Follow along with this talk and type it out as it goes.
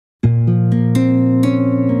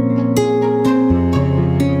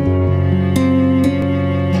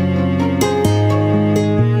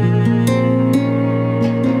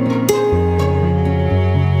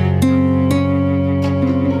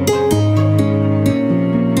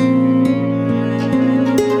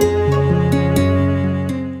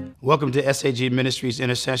Welcome to SAG Ministries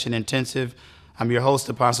Intercession Intensive. I'm your host,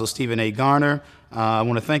 Apostle Stephen A. Garner. I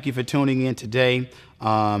want to thank you for tuning in today.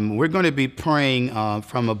 We're going to be praying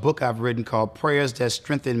from a book I've written called Prayers That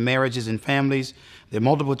Strengthen Marriages and Families. There are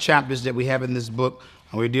multiple chapters that we have in this book.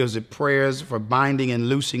 We deal with prayers for binding and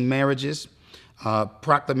loosing marriages,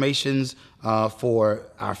 proclamations for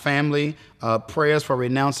our family, prayers for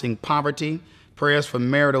renouncing poverty, prayers for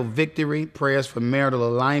marital victory, prayers for marital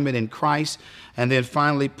alignment in Christ, and then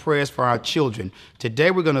finally prayers for our children. Today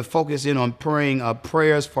we're going to focus in on praying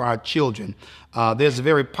prayers for our children. There's a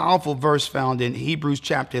very powerful verse found in Hebrews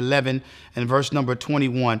chapter 11 and verse number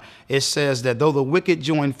 21. It says that though the wicked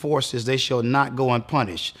join forces, they shall not go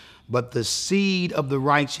unpunished, but the seed of the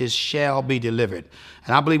righteous shall be delivered.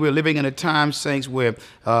 And I believe we're living in a time, saints, where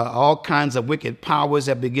all kinds of wicked powers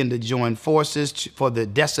have begun to join forces for the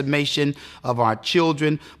decimation of our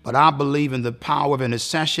children. But I believe in the power of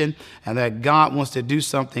intercession and that God wants to do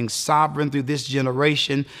something sovereign through this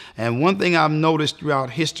generation. And one thing I've noticed throughout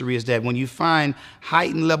history is that when you find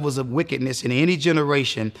heightened levels of wickedness in any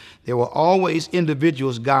generation, there were always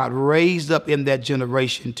individuals God raised up in that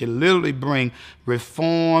generation to literally bring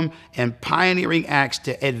reform and pioneering acts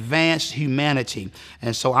to advance humanity.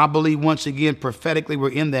 And so I believe once again, prophetically,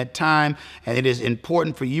 we're in that time, and it is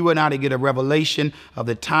important for you and I to get a revelation of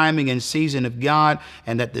the timing and season of God,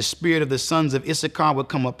 and that the spirit of the sons of Issachar will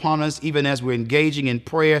come upon us even as we're engaging in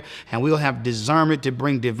prayer, and we'll have discernment to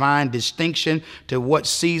bring divine distinction to what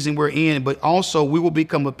season we're in, but also we will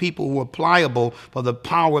become a people who are pliable for the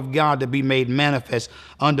power of God to be made manifest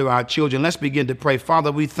under our children. Let's begin to pray.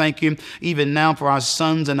 Father, we thank you even now for our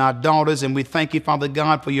sons and our daughters, and we thank you, Father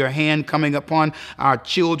God, for your hand coming upon our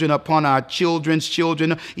children, upon our children's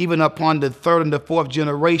children, even upon the third and the fourth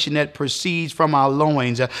generation that proceeds from our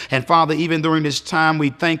loins. And Father, even during this time,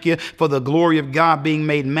 we thank you for the glory of God being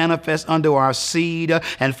made manifest under our seed.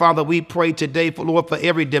 And Father, we pray today, for Lord, for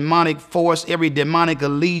every demonic force, every demonic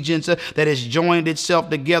allegiance that has joined itself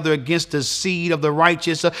together against the seed of the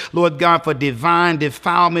righteous, Lord God, for divine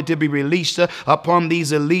defilement to be released upon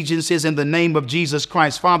these allegiances in the name of Jesus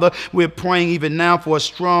Christ. Father, we're praying even now for a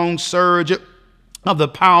strong surge of the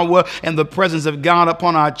power and the presence of God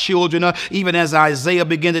upon our children, even as Isaiah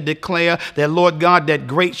began to declare that, Lord God, that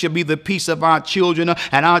great shall be the peace of our children,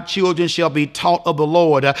 and our children shall be taught of the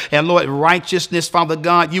Lord. And Lord, righteousness, Father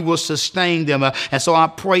God, you will sustain them. And so I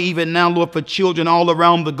pray even now, Lord, for children all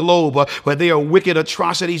around the globe where there are wicked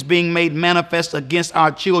atrocities being made manifest against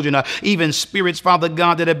our children, even spirits, Father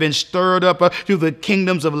God, that have been stirred up through the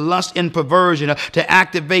kingdoms of lust and perversion to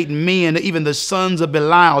activate men, even the sons of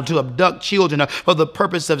Belial, to abduct children for the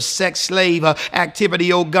purpose of sex slave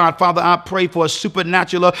activity. Oh God, Father, I pray for a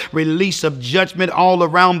supernatural release of judgment all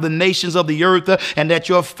around the nations of the earth, and that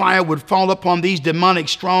your fire would fall upon these demonic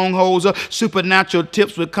strongholds. Supernatural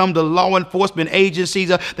tips would come to law enforcement agencies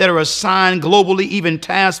that are assigned globally, even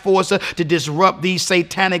task force, to disrupt these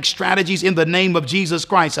satanic strategies in the name of Jesus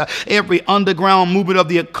Christ. Every underground movement of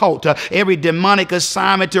the occult, every demonic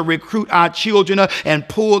assignment to recruit our children and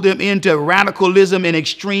pull them into radicalism and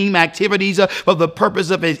extreme activities for the purpose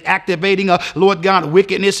of activating, Lord God,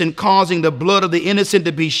 wickedness and causing the blood of the innocent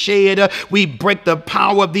to be shed. We break the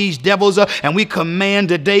power of these devils, and we command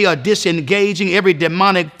today disengaging every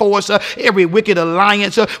demonic force, every wicked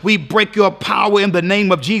alliance. We break your power in the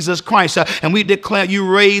name of Jesus Christ, and we declare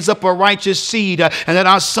you raise up a righteous seed, and that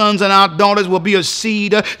our sons and our daughters will be a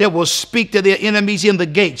seed that will speak to their enemies in the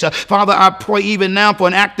gates. Father, I pray even now for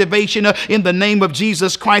an activation in the name of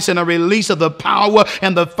Jesus Christ, and a release of the power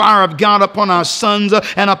and the fire of God upon our sons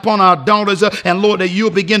and upon our daughters. And Lord, that you'll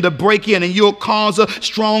begin to break in, and you'll cause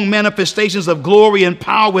strong manifestations of glory and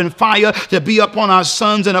power and fire to be upon our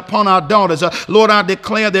sons and upon our daughters. Lord, I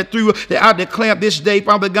declare this day,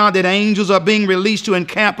 Father God, that angels are being released to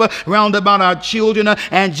encamp round about our children.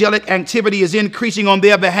 Angelic activity is increasing on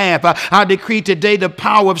their behalf. I decree today the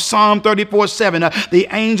power of Psalm 34:7. The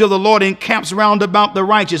angel of the Lord encamps round about the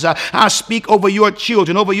righteous. I speak over your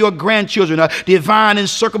children, over your grandchildren, divine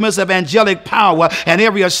encirclements of angelic power, and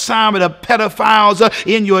every assignment of pedophiles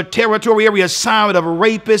in your territory, every assignment of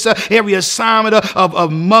rapists, every assignment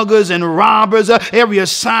of muggers and robbers, every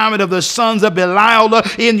assignment of the sons of Belial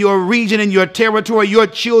in your region, in your territory. Your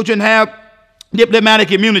children have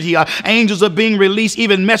diplomatic immunity. Angels are being released,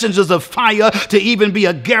 even messengers of fire, to even be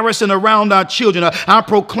a garrison around our children. I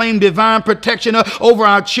proclaim divine protection over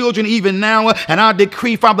our children even now, and I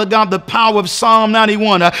decree, Father God, the power of Psalm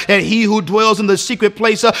 91, that he who dwells in the secret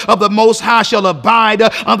place of the Most High shall abide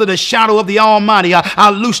under the shadow of the Almighty. I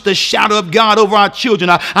loose the shadow of God over our children.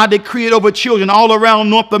 I decree it over children all around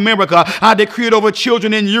North America. I decree it over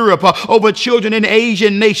children in Europe, over children in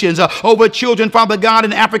Asian nations, over children, Father God,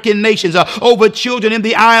 in African nations, over children in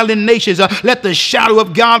the island nations. Let the shadow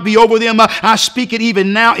of God be over them. I speak it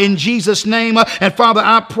even now in Jesus' name. And Father,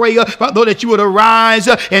 I pray, Father, that you would arise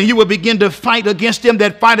and you would begin to fight against them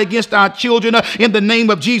that fight against our children in the name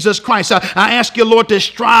of Jesus Christ. I ask you, Lord, to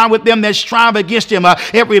strive with them that strive against him.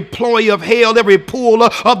 Every ploy of hell, every pull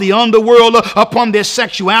of the underworld upon their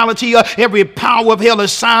sexuality, every power of hell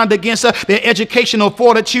assigned against their educational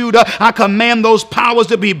fortitude, I command those powers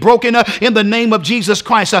to be broken in the name of Jesus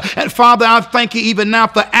Christ. And Father, I thank you even now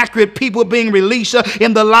for accurate people being released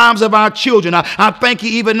in the lives of our children. I thank you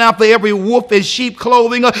even now for every wolf in sheep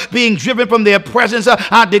clothing being driven from their presence.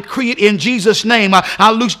 I decree it in Jesus' name.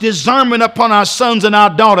 I loose discernment upon our sons and our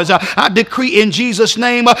daughters. I decree in Jesus'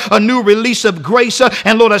 name a new release of grace,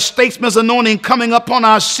 and Lord, a statesman's anointing coming upon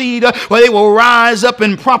our seed, where they will rise up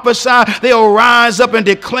and prophesy. They'll rise up and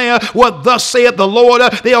declare what thus saith the Lord.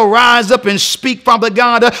 They'll rise up and speak, Father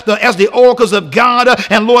God, as the oracles of God.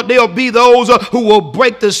 And Lord, they'll be those who will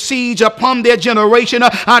break the siege upon their generation.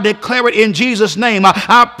 I declare it in Jesus' name.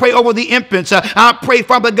 I pray over the infants. I pray,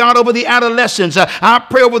 Father God, over the adolescents. I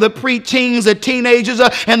pray over the preteens, the teenagers,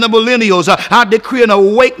 and the millennials. I decree an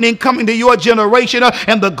awakening coming to your generation,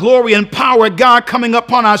 and the glory and power of God coming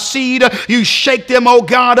upon our seed. You shake them, oh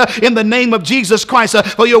God, in the name of Jesus Christ.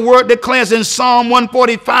 For your word declares in Psalm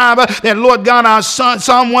 145 that, Lord God, our sons,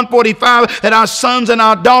 Psalm 145, that our sons and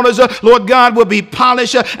our daughters, Lord God, will be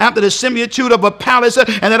polished after the similitude of a palace, and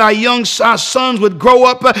that our sons would grow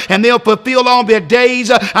up and they'll fulfill all their days.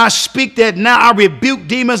 I speak that now. I rebuke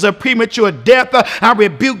demons of premature death. I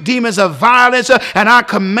rebuke demons of violence, and I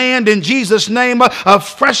command in Jesus' name a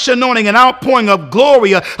fresh anointing and outpouring of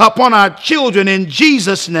glory upon our children in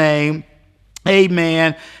Jesus' name.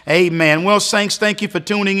 Amen. Amen. Well, saints, thank you for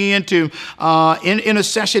tuning in to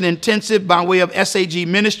Intercession Intensive by way of SAG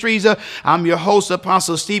Ministries. I'm your host,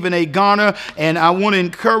 Apostle Stephen A. Garner, and I want to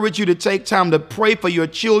encourage you to take time to pray for your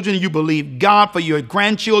children. You believe God for your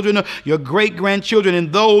grandchildren, your great-grandchildren,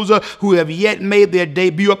 and those who have yet made their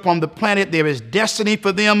debut upon the planet. There is destiny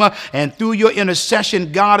for them, and through your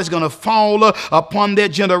intercession, God is going to fall upon their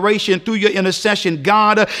generation. Through your intercession,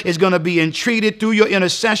 God is going to be entreated. Through your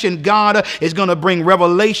intercession, God is going to bring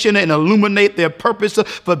revelation and illuminate their purpose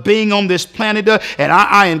for being on this planet. And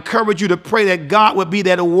I encourage you to pray that God would be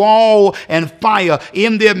that wall and fire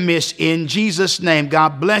in their midst in Jesus' name.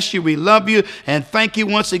 God bless you. We love you. And thank you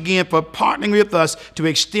once again for partnering with us to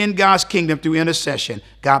extend God's kingdom through intercession.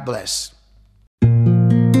 God bless.